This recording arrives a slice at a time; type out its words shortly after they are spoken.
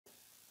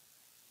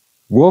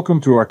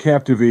Welcome to our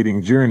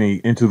captivating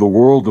journey into the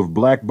world of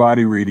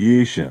blackbody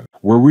radiation,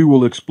 where we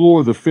will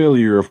explore the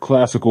failure of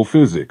classical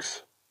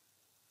physics.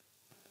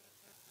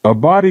 A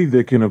body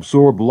that can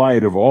absorb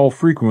light of all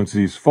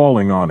frequencies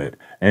falling on it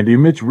and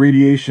emits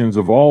radiations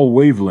of all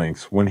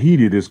wavelengths when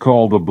heated is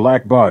called a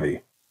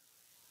blackbody.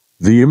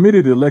 The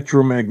emitted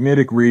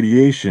electromagnetic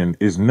radiation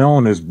is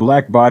known as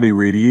blackbody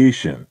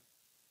radiation.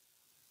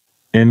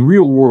 In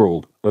real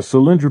world, a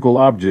cylindrical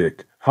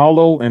object,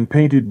 hollow and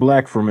painted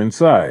black from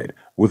inside,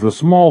 with a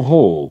small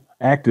hole,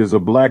 act as a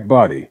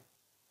blackbody.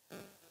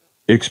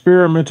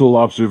 Experimental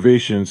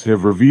observations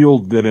have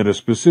revealed that at a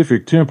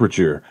specific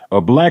temperature,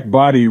 a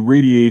blackbody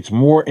radiates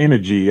more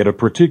energy at a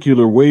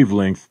particular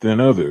wavelength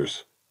than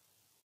others.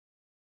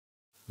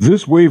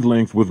 This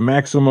wavelength with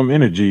maximum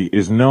energy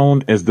is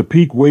known as the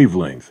peak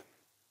wavelength.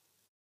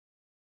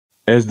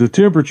 As the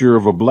temperature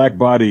of a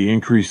blackbody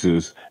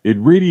increases, it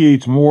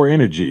radiates more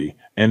energy,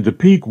 and the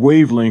peak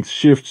wavelength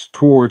shifts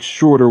towards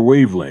shorter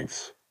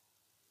wavelengths.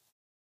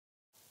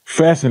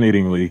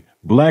 Fascinatingly,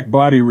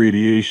 blackbody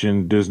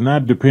radiation does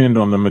not depend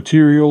on the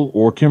material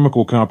or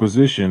chemical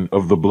composition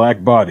of the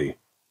blackbody.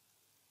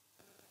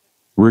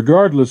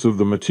 Regardless of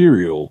the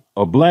material,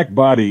 a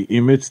blackbody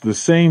emits the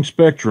same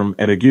spectrum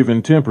at a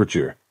given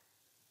temperature.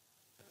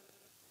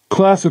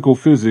 Classical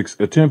physics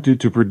attempted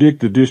to predict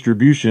the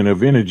distribution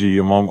of energy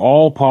among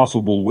all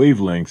possible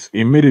wavelengths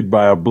emitted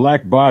by a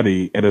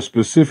blackbody at a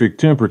specific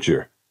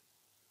temperature.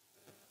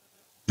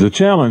 The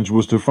challenge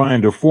was to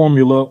find a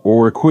formula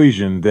or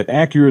equation that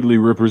accurately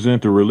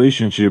represent the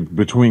relationship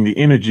between the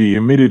energy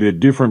emitted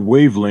at different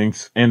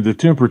wavelengths and the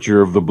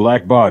temperature of the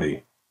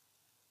blackbody.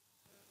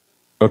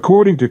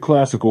 According to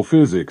classical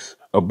physics,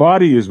 a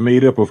body is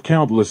made up of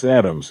countless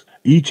atoms.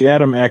 Each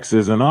atom acts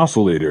as an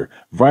oscillator,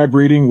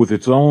 vibrating with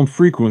its own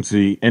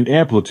frequency and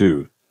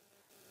amplitude,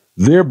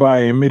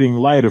 thereby emitting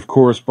light of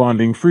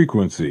corresponding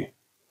frequency.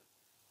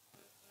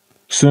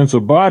 Since a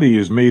body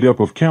is made up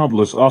of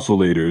countless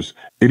oscillators,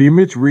 it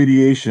emits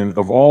radiation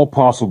of all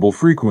possible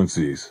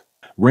frequencies,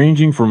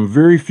 ranging from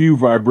very few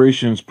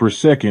vibrations per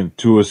second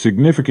to a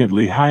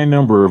significantly high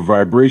number of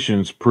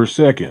vibrations per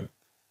second.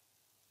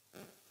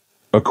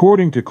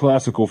 According to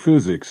classical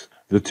physics,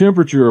 the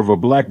temperature of a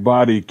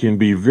blackbody can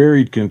be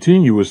varied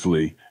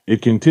continuously.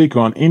 It can take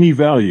on any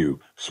value,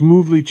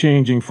 smoothly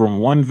changing from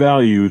one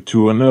value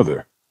to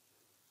another.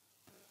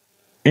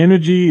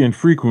 Energy and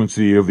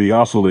frequency of the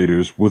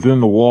oscillators within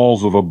the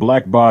walls of a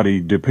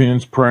blackbody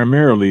depends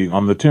primarily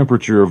on the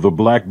temperature of the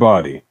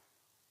blackbody.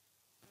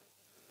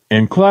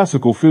 In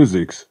classical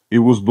physics, it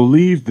was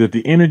believed that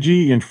the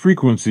energy and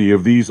frequency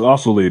of these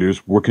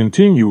oscillators were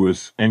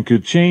continuous and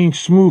could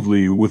change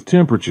smoothly with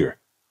temperature.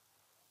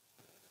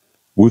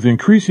 With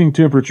increasing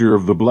temperature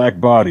of the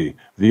blackbody,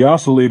 the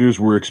oscillators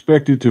were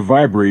expected to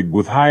vibrate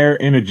with higher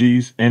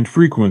energies and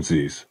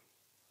frequencies.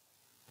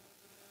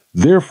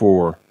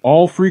 Therefore,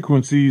 all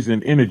frequencies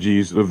and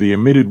energies of the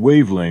emitted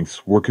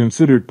wavelengths were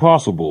considered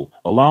possible,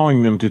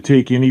 allowing them to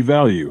take any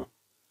value,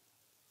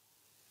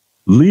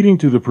 leading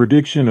to the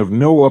prediction of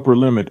no upper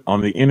limit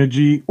on the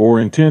energy or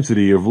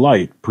intensity of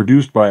light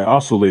produced by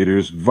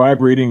oscillators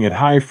vibrating at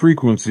high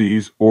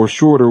frequencies or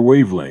shorter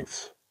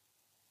wavelengths.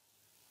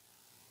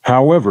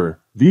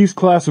 However, these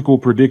classical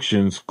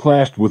predictions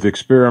clashed with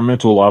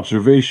experimental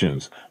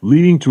observations,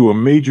 leading to a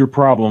major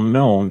problem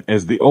known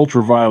as the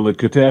ultraviolet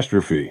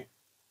catastrophe,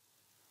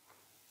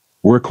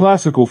 where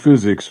classical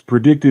physics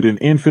predicted an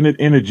infinite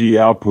energy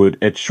output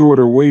at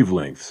shorter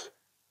wavelengths.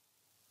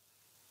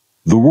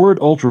 The word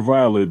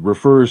ultraviolet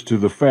refers to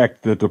the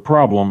fact that the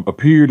problem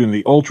appeared in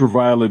the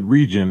ultraviolet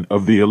region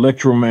of the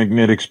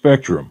electromagnetic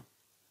spectrum.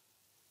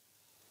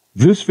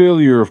 This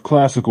failure of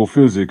classical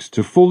physics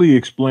to fully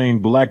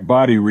explain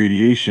blackbody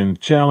radiation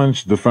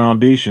challenged the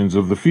foundations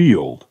of the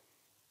field.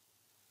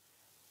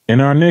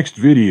 In our next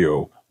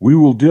video, we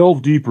will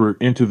delve deeper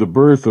into the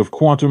birth of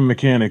quantum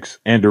mechanics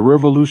and a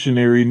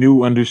revolutionary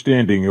new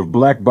understanding of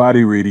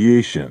blackbody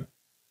radiation.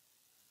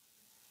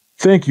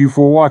 Thank you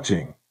for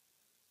watching.